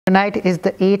Tonight is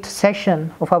the 8th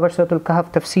session of our Surah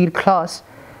Al-Kahf Tafsir class,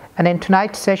 and in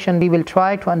tonight's session we will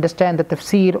try to understand the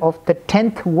tafsir of the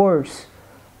 10th verse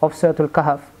of Surah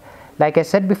Al-Kahf. Like I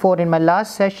said before in my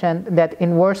last session, that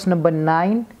in verse number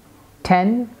 9,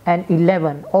 10 and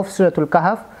 11 of Surah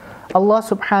Al-Kahf, Allah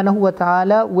subhanahu wa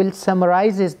ta'ala will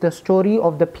summarizes the story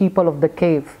of the people of the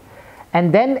cave.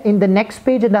 And then in the next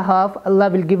page and a half, Allah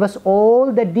will give us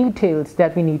all the details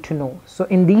that we need to know. So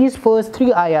in these first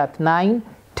 3 ayat, 9,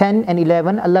 10 and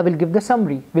 11, Allah will give the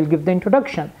summary, will give the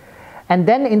introduction. And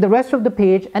then in the rest of the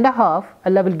page and a half,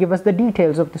 Allah will give us the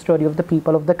details of the story of the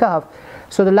people of the Kahf.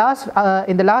 So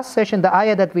in the last session, the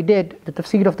ayah that we did, the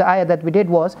tafsir of the ayah that we did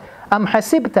was, Am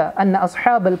hasibta anna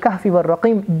ashab al-kahfi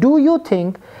wal-raqim. Do you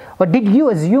think, or did you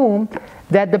assume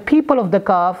that the people of the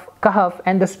Kahf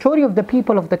and the story of the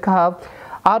people of the Kahf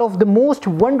are of the most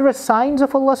wondrous signs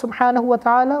of Allah subhanahu wa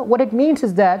ta'ala? What it means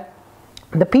is that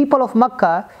the people of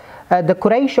Makkah, the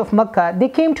Quraysh of Makkah, they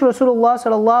came to Rasulullah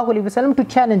sallallahu alaihi wasallam to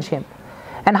challenge him.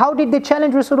 And how did they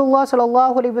challenge Rasulullah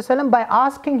sallallahu alaihi wasallam? By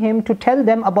asking him to tell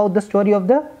them about the story of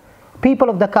the people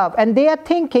of the Kahf. And they are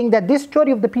thinking that this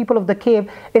story of the people of the cave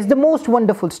is the most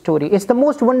wonderful story. It's the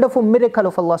most wonderful miracle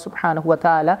of Allah subhanahu wa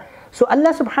ta'ala. So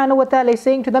Allah subhanahu wa ta'ala is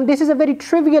saying to them, this is a very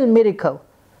trivial miracle.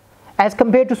 As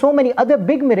compared to so many other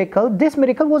big miracles, this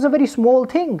miracle was a very small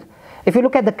thing. If you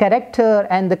look at the character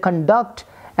and the conduct,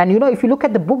 and if you look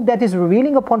at the book that is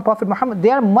revealing upon Prophet Muhammad,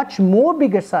 there are much more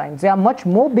bigger signs, there are much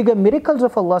more bigger miracles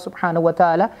of Allah subhanahu wa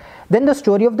ta'ala than the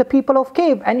story of the people of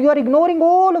cave. And you are ignoring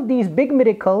all of these big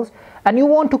miracles and you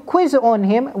want to quiz on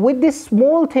him with this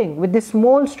small thing, with this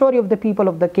small story of the people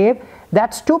of the cave.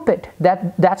 That's stupid,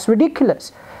 that's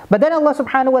ridiculous. But then Allah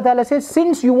subhanahu wa ta'ala says,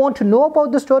 since you want to know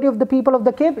about the story of the people of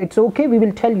the cave, it's okay, we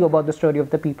will tell you about the story of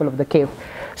the people of the cave.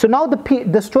 So now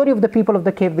the story of the people of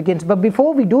the cave begins. But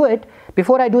before we do it,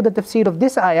 before I do the tafsir of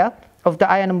this ayah, of the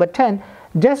ayah number 10,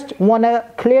 just want to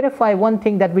clarify one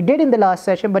thing that we did in the last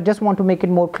session, but just want to make it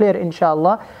more clear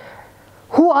inshallah.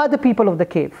 Who are the people of the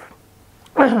cave?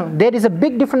 There is a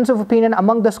big difference of opinion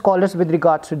among the scholars with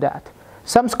regards to that.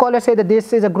 Some scholars say that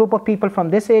this is a group of people from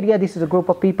this area, this is a group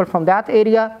of people from that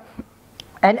area.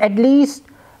 And at least,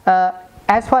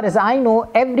 as far as I know,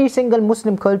 every single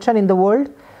Muslim culture in the world,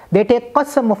 they take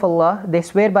qasam of Allah, they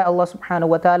swear by Allah subhanahu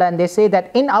wa ta'ala, and they say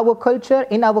that in our culture,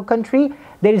 in our country,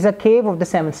 there is a cave of the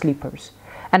 7 sleepers.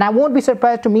 And I won't be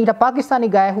surprised to meet a Pakistani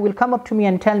guy who will come up to me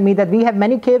and tell me that we have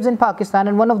many caves in Pakistan,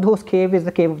 and one of those caves is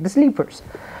the cave of the sleepers.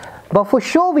 But for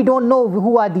sure we don't know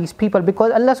who are these people,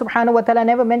 because Allah subhanahu wa ta'ala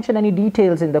never mentioned any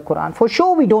details in the Quran. For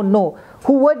sure we don't know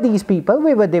who were these people,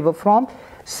 where they were from.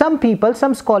 Some people,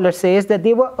 some scholars says that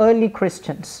they were early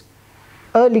Christians,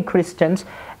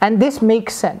 and this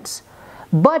makes sense.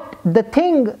 But the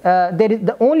thing,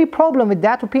 the only problem with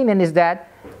that opinion is that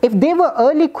if they were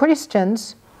early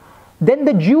Christians, then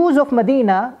the Jews of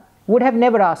Medina would have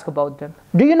never asked about them.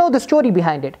 Do you know the story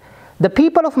behind it? The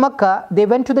people of Makkah, they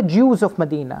went to the Jews of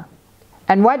Medina.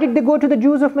 And why did they go to the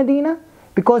Jews of Medina?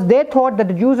 Because they thought that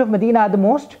the Jews of Medina are the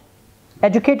most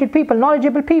educated people,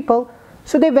 knowledgeable people.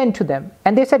 So they went to them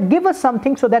and they said, give us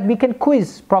something so that we can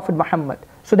quiz Prophet Muhammad,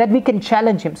 so that we can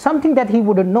challenge him, something that he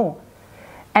wouldn't know.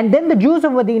 And then the Jews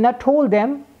of Medina told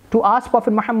them to ask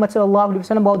Prophet Muhammad sallallahu alaihi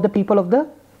wasallam about the people of the...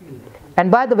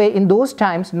 And by the way, in those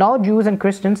times, now Jews and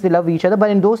Christians, they love each other, but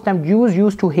in those times Jews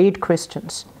used to hate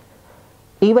Christians.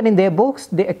 Even in their books,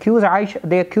 they accuse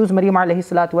Maryam alayhi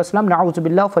salatu wasalam, na'udhu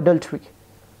billah, of adultery.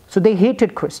 So they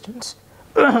hated Christians.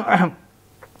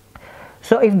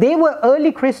 So if they were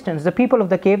early Christians, the people of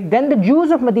the cave, then the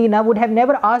Jews of Medina would have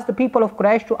never asked the people of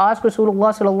Quraysh to ask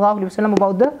Rasulullah sallallahu alaihi wasallam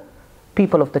about the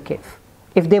people of the cave,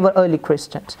 if they were early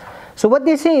Christians. So what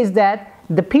they say is that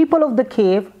the people of the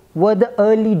cave were the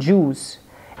early Jews,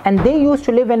 and they used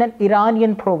to live in an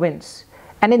Iranian province.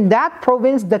 And in that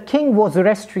province, the king was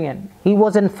Zoroastrian. He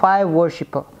was a fire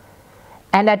worshipper.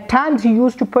 And at times, he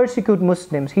used to persecute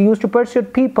Muslims. He used to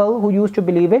persecute people who used to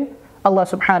believe in Allah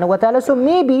subhanahu wa ta'ala. So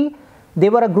maybe they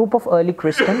were a group of early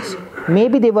Christians.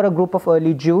 Maybe they were a group of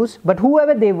early Jews. But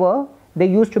whoever they were, they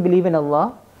used to believe in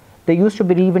Allah. They used to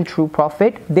believe in true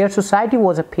prophet. Their society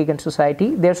was a pagan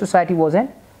society. Their society was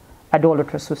an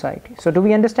idolatrous society. So do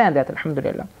we understand that?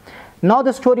 Alhamdulillah. Now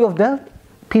the story of the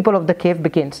people of the cave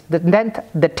begins. The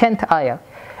 10th ayah.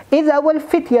 إِذْ أَوَى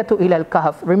الْفِتْيَةُ إِلَى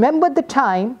الْكَهْفِ. Remember the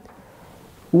time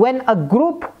when a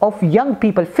group of young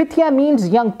people, fitya means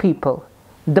young people,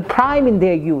 the prime in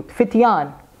their youth,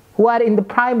 fityan, who are in the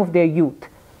prime of their youth,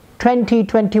 20,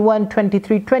 21,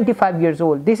 23, 25 years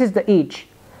old. This is the age.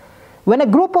 When a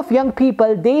group of young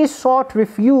people, they sought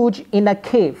refuge in a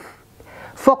cave.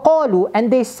 فَقَالُوا,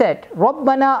 and they said,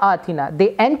 رَبَّنَا آتِنَا.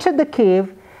 They entered the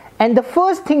cave And the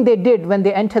first thing they did when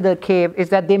they entered the cave is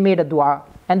that they made a dua.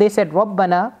 And they said,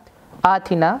 Rabbana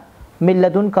atina min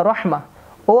ladunka rahma.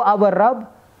 O our Rabb,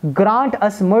 grant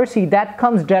us mercy that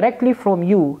comes directly from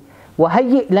you.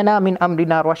 وَهَيِّئْ لَنَا مِنْ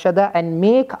أَمْرِنَا رَشَدًا, and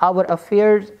make our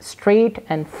affairs straight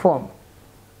and firm.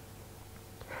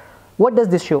 What does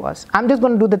this show us? I'm just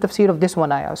going to do the tafsir of this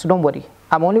one ayah, so don't worry.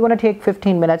 I'm only going to take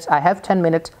 15 minutes. I have 10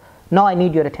 minutes. Now I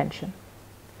need your attention.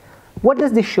 What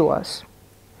does this show us?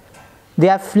 They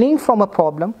are fleeing from a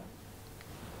problem.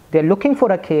 They're looking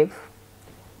for a cave.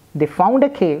 They found a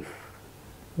cave,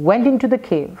 went into the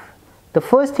cave. The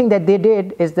first thing that they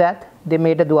did is that they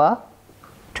made a dua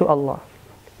to Allah.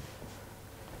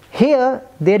 Here,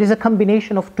 there is a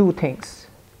combination of two things.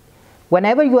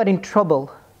 Whenever you are in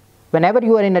trouble, whenever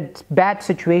you are in a bad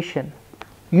situation,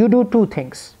 you do two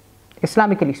things,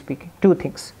 Islamically speaking, two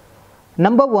things.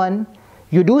 Number one,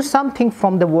 you do something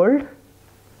from the world,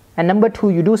 and number two,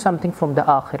 you do something from the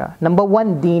akhirah. Number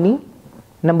one, dini.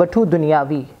 Number two,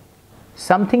 dunyavi.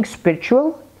 Something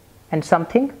spiritual and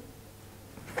something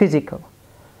physical.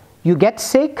 You get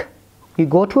sick, you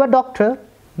go to a doctor,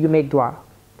 you make dua.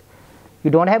 You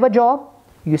don't have a job,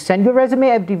 you send your resume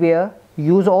everywhere,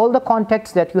 use all the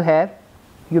contacts that you have,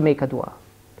 you make a dua.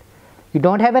 You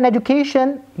don't have an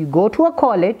education, you go to a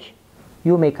college,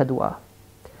 you make a dua.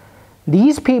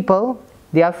 These people,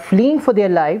 they are fleeing for their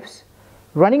lives,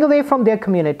 running away from their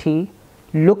community,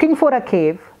 looking for a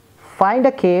cave, find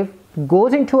a cave,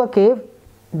 goes into a cave,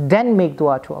 then make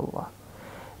dua to Allah.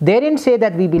 They didn't say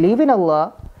that we believe in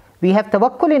Allah, we have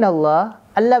tawakkul in Allah,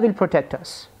 Allah will protect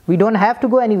us. We don't have to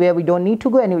go anywhere, we don't need to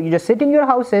go anywhere. You just sit in your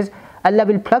houses, Allah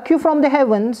will pluck you from the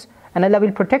heavens and Allah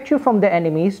will protect you from the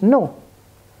enemies. No.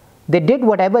 They did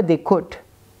whatever they could.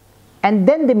 And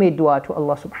then they made dua to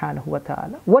Allah subhanahu wa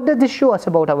ta'ala. What does this show us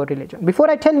about our religion? Before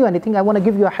I tell you anything, I want to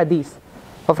give you a hadith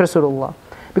of Rasulullah.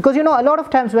 Because you know, a lot of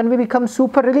times when we become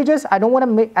super religious, I don't want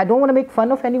to make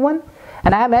fun of anyone.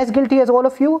 And I am as guilty as all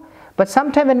of you. But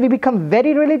sometimes when we become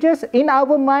very religious, in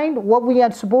our mind, what we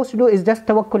are supposed to do is just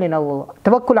tawakkul in Allah,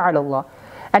 tawakkul ala Allah.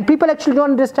 And people actually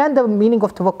don't understand the meaning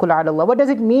of tawakkul ala Allah. What does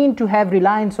it mean to have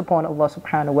reliance upon Allah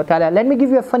subhanahu wa ta'ala? Let me give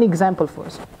you a funny example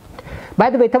first. By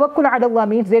the way, tawakkul ala Allah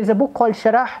means there is a book called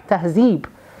Sharah Tahzeeb.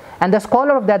 And the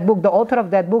scholar of that book, the author of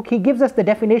that book, he gives us the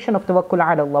definition of tawakkul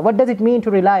ala Allah. What does it mean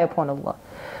to rely upon Allah?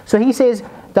 So he says,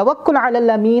 tawakkul ala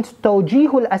Allah means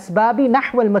tawjihul asbabi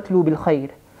nahwal matlubil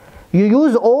khair. You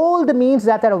use all the means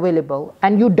that are available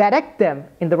and you direct them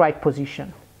in the right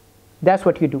position. That's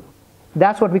what you do.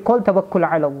 That's what we call tawakkul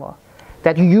ala Allah.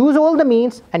 That you use all the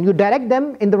means and you direct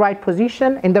them in the right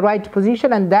position, and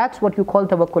that's what you call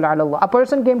tawakkul ala Allah. A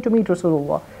person came to meet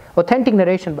Rasulullah. Authentic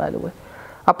narration, by the way.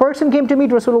 A person came to meet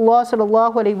Rasulullah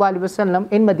sallallahu alaihi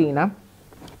wasallam in Medina.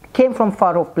 Came from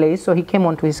far off place, so he came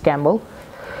onto his camel.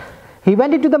 He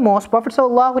went into the mosque. Prophet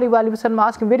sallallahu alaihi wasallam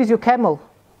asked him, "Where is your camel?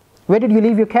 Where did you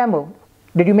leave your camel?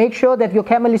 Did you make sure that your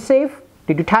camel is safe?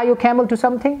 Did you tie your camel to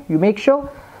something? You make sure?"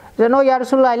 He said, "No, Ya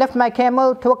Rasulullah, I left my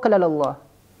camel, tawakkal ala Allah.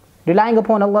 Relying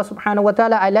upon Allah subhanahu wa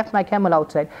ta'ala, I left my camel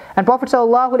outside." And Prophet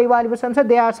sallallahu alaihi wasallam said,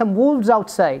 "There are some wolves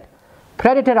outside,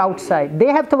 predator outside. They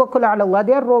have tawakkul ala Allah,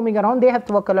 they are roaming around, they have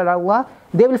tawakkul ala Allah.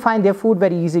 They will find their food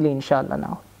very easily, inshallah."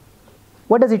 Now,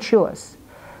 what does it show us?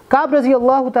 Kahf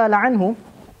radiallahu ta'ala anhu,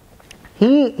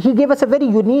 he gave us a very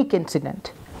unique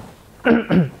incident.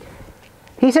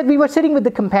 He said, we were sitting with the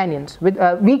companions. We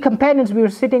were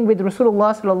sitting with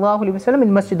Rasulullah sallallahu alaihi wasallam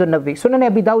in Masjid al-Nabi. Sunan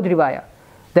Abi Dawud riwayah.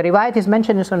 The riwayat is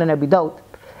mentioned in Sunan Abi Dawud.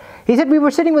 He said, we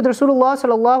were sitting with Rasulullah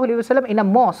sallallahu alaihi wasallam in a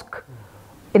mosque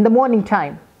in the morning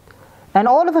time. And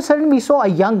all of a sudden we saw a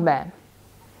young man.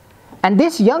 And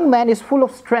this young man is full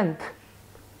of strength.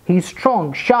 He's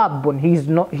strong, shabun.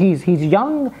 He's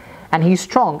young and he's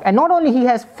strong. And not only he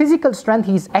has physical strength,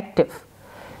 he's active.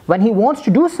 When he wants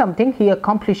to do something, he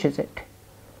accomplishes it.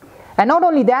 And not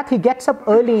only that, he gets up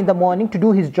early in the morning to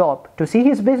do his job, to see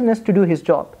his business, to do his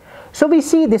job. So we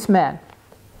see this man.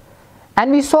 And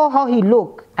we saw how he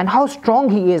looked, and how strong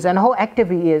he is, and how active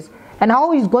he is, and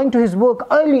how he's going to his work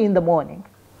early in the morning.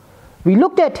 We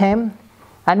looked at him,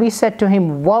 and we said to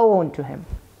him, woe unto him.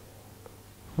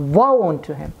 Woe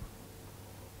unto him.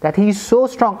 That he is so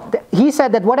strong. He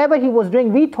said that whatever he was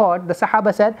doing, we thought, the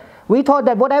Sahaba said, we thought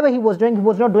that whatever he was doing, he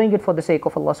was not doing it for the sake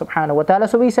of Allah subhanahu wa ta'ala.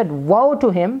 So we said, woe to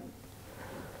him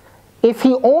if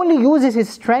he only uses his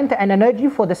strength and energy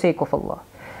for the sake of Allah.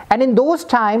 And in those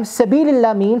times,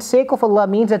 sabilillah means, sake of Allah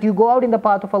means that you go out in the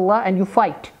path of Allah and you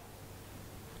fight.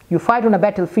 You fight on a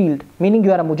battlefield, meaning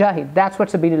you are a mujahid. That's what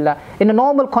sabilillah. In a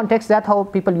normal context, that's how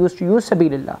people used to use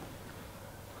sabilillah.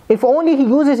 If only he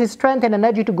uses his strength and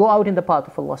energy to go out in the path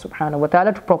of Allah subhanahu wa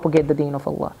ta'ala to propagate the deen of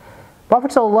Allah.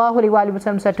 Prophet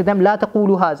ﷺ said to them, "La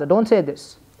taqulu haza." Don't say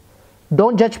this.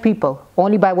 Don't judge people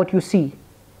only by what you see.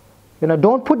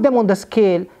 Don't put them on the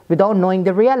scale without knowing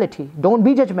the reality. Don't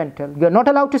be judgmental. You're not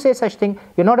allowed to say such thing.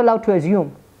 You're not allowed to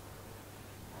assume.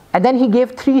 And then he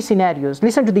gave 3 scenarios.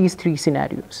 Listen to these 3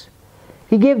 scenarios.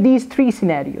 He gave these 3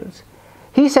 scenarios.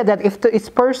 He said that if this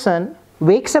person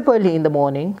wakes up early in the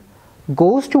morning,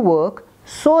 goes to work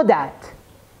so that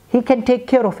he can take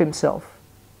care of himself.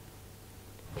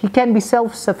 He can be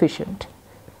self-sufficient.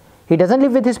 He doesn't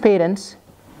live with his parents.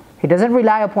 He doesn't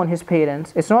rely upon his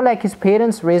parents. It's not like his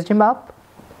parents raised him up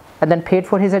and then paid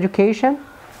for his education,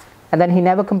 and then he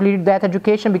never completed that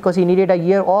education because he needed a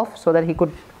year off so that he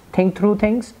could think through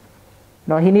things.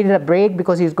 He needed a break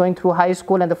because he's going through high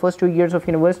school and the first 2 years of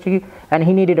university, and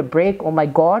he needed a break. Oh my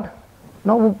God.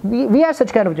 No, we are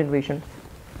such kind of generation.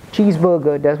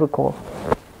 Cheeseburger, that's what we call.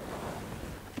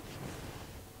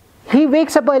 He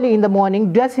wakes up early in the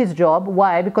morning, does his job.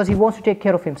 Why? Because he wants to take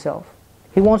care of himself.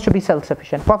 He wants to be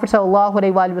self-sufficient. Prophet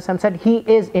ﷺ said, he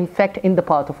is in fact in the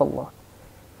path of Allah.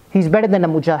 He's better than a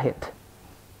mujahid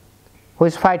who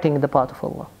is fighting in the path of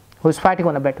Allah, who is fighting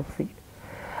on a battlefield.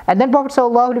 And then Prophet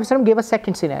ﷺ gave a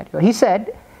second scenario. He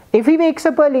said, if he wakes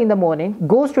up early in the morning,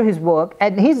 goes to his work,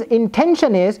 and his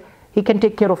intention is he can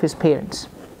take care of his parents.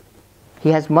 He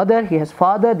has mother, he has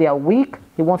father, they are weak,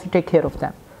 he wants to take care of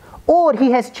them. Or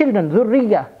he has children,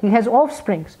 dhurriya, he has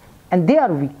offsprings, and they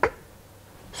are weak.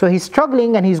 So he's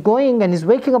struggling and he's going and he's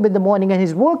waking up in the morning and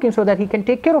he's working so that he can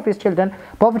take care of his children.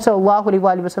 Prophet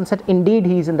ﷺ said, indeed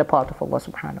he is in the path of Allah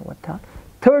subhanahu wa ta'ala.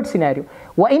 Third scenario,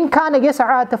 وَإِن كَانَ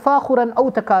يَسْعَى تَفَاخُرًا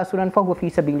أَوْ تَكَاسُرًا فَهُوَ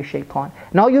فِي سَبِيلِ الشَّيْطَانِ.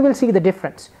 Now you will see the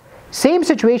difference. Same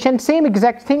situation, same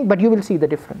exact thing, but you will see the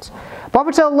difference.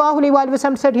 Prophet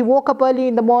ﷺ said he woke up early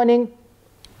in the morning,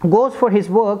 goes for his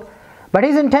work, but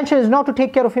his intention is not to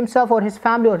take care of himself or his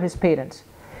family or his parents.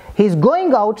 He's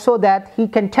going out so that he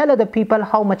can tell other people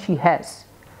how much he has.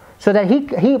 So that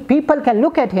people can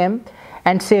look at him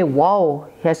and say, wow,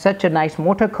 he has such a nice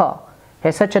motor car. He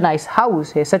has such a nice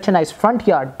house. He has such a nice front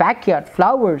yard, backyard,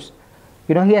 flowers.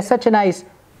 He has such a nice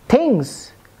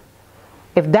things.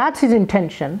 If that's his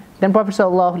intention, then Prophet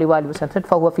ﷺ said,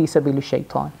 فَهُوَ فِي سَبِيلِ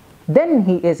الشَّيْطَانِ. Then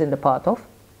he is in the path of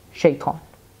shaitan.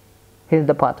 He is in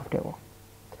the path of devil.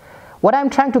 What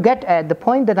I'm trying to get at, the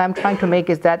point that I'm trying to make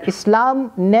is that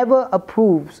Islam never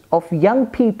approves of young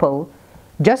people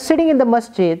just sitting in the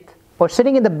masjid or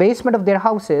sitting in the basement of their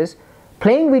houses,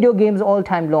 playing video games all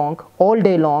time long, all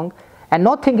day long, and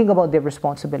not thinking about their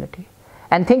responsibility.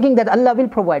 And thinking that Allah will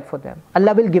provide for them.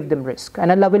 Allah will give them rizq,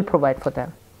 and Allah will provide for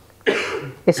them.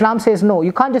 Islam says no,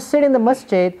 you can't just sit in the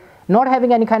masjid, not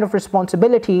having any kind of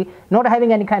responsibility, not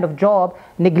having any kind of job,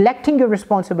 neglecting your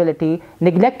responsibility,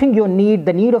 neglecting your need,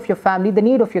 the need of your family, the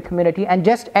need of your community, and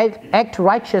just act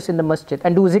righteous in the masjid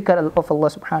and do zikr of Allah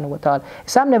subhanahu wa ta'ala.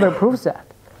 Islam never approves that.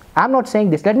 I'm not saying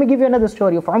this. Let me give you another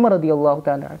story of Umar radiallahu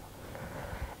ta'ala.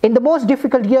 In the most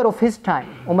difficult year of his time,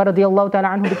 Umar radiallahu ta'ala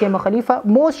anhu became a khalifa.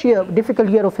 Most difficult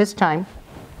year of his time,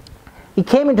 he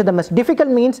came into the masjid. Difficult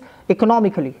means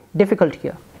economically difficult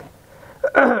year.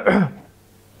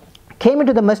 Came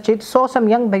into the masjid, saw some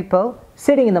young people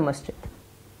sitting in the masjid.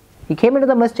 He came into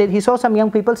the masjid, he saw some young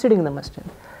people sitting in the masjid.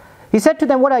 He said to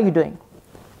them, what are you doing?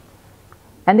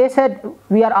 And they said,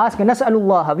 we are asking,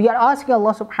 Nas'alullah, we are asking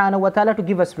Allah subhanahu wa ta'ala to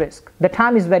give us rizq. The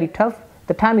time is very tough,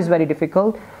 the time is very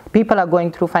difficult. People are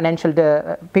going through financial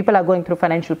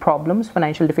problems,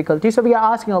 financial difficulties, so we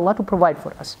are asking Allah to provide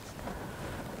for us.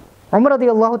 Umar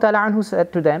radiallahu ta'ala anhu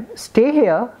said to them, stay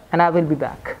here and I will be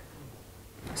back.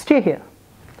 Stay here.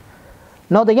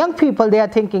 Now the young people, they are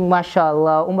thinking,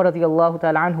 mashallah, Umar radiallahu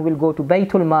ta'ala anhu will go to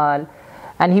Baytul Mal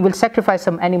and he will sacrifice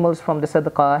some animals from the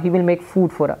sadaqah, he will make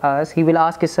food for us, he will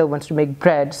ask his servants to make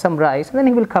bread, some rice, and then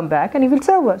he will come back and he will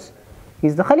serve us.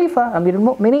 He's the Khalifa, Amir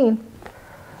al-Mu'mineen.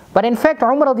 But in fact,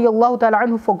 Umar radiallahu ta'ala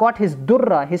anhu forgot his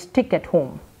durra, his stick at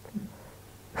home.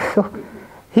 So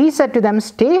he said to them,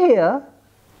 stay here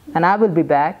and I will be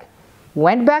back.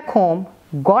 Went back home,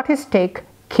 got his stick,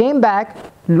 came back,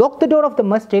 locked the door of the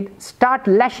masjid, start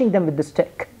lashing them with the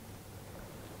stick.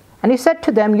 And he said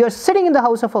to them, you're sitting in the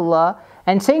house of Allah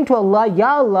and saying to Allah,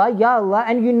 Ya Allah, Ya Allah,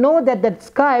 and you know that that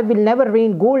sky will never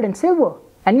rain gold and silver.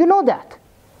 And you know that.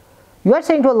 You are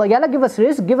saying to Allah, Ya Allah, give us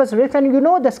rizq, and you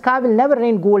know the sky will never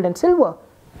rain gold and silver.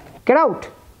 Get out.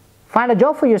 Find a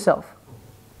job for yourself.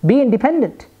 Be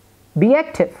independent. Be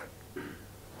active.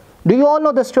 Do you all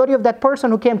know the story of that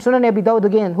person who came, Sunan Abi Dawud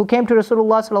again, who came to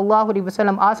Rasulullah sallallahu alaihi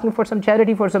wasallam asking for some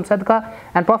charity, for some sadaqah,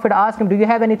 and Prophet asked him, do you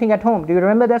have anything at home? Do you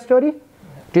remember that story?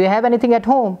 Do you have anything at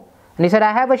home? And he said,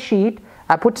 I have a sheet.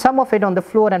 I put some of it on the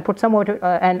floor and put some of it,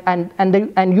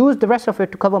 and used the rest of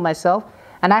it to cover myself.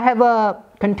 And I have a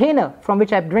container from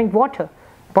which I drink water.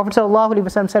 The Prophet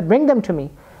ﷺ said, bring them to me.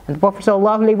 And the Prophet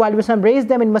ﷺ raised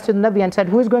them in Masjid Nabi and said,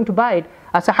 who is going to buy it?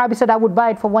 A Sahabi said, I would buy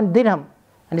it for 1 dirham.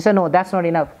 And he said, no, that's not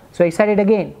enough. So he said it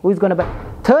again, who is going to buy it?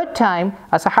 Third time,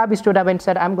 a Sahabi stood up and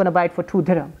said, I'm going to buy it for 2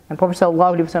 dirham. And Prophet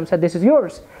ﷺ said, this is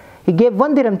yours. He gave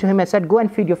 1 dirham to him and said, go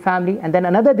and feed your family. And then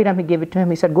another dirham he gave it to him.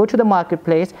 He said, go to the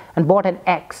marketplace and bought an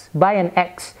X, buy an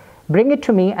X. Bring it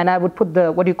to me and I would put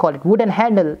the, wooden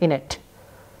handle in it.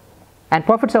 And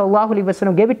Prophet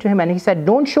ﷺ gave it to him and he said,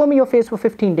 don't show me your face for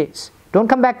 15 days. Don't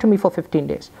come back to me for 15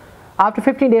 days. After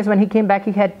 15 days when he came back,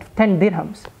 he had 10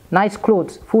 dirhams, nice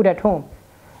clothes, food at home.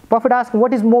 Prophet asked him,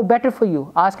 what is more better for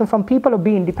you? Ask him from people or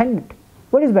be independent.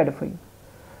 What is better for you?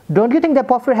 Don't you think that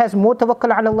Prophet has more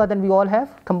tawakkul ala Allah than we all have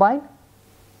combined?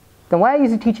 Then why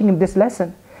is he teaching him this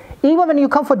lesson? Even when you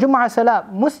come for Jumu'ah Salah,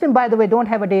 Muslims, by the way, don't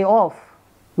have a day off.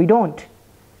 We don't.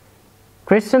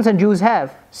 Christians and Jews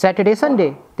have Saturday,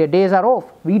 Sunday. Their days are off.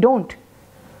 We don't.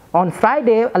 On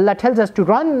Friday, Allah tells us to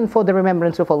run for the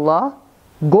remembrance of Allah.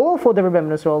 Go for the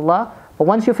remembrance of Allah. But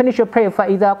once you finish your prayer,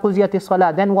 فَإِذَا قُزِيَتِ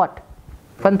الصَّلَاةِ, then what?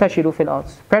 فَانْتَشِرُوا فِي الْأَرْضِ.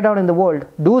 Spread out in the world.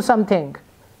 Do something.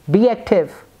 Be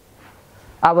active.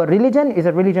 Our religion is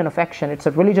a religion of action. It's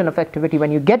a religion of activity.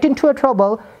 When you get into a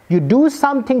trouble, you do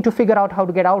something to figure out how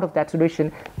to get out of that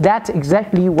solution. That's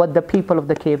exactly what the people of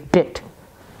the cave did.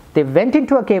 They went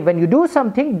into a cave. When you do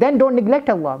something, then don't neglect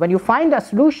Allah. When you find a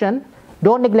solution,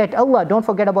 don't neglect Allah. Don't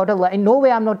forget about Allah. In no way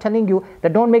I'm not telling you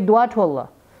that don't make dua to Allah.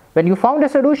 When you found a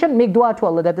solution, make dua to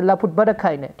Allah that Allah put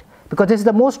barakah in it. Because this is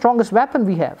the most strongest weapon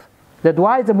we have. The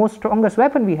dua is the most strongest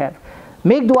weapon we have.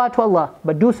 Make dua to Allah,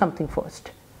 but do something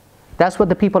first. That's what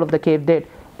the people of the cave did.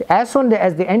 As soon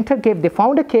as they entered cave, they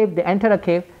found a cave, they entered a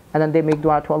cave, and then they make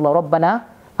dua to Allah. Rabbana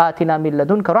atina min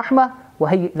ladunka rahmah wa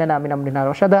hayyi lana min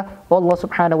amrina rashada. Allah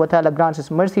subhanahu wa ta'ala grants His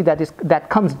mercy that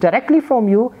comes directly from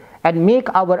you, and make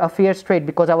our affairs straight,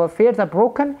 because our affairs are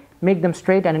broken. Make them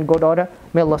straight and in good order.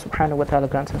 May Allah subhanahu wa ta'ala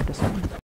grant us this.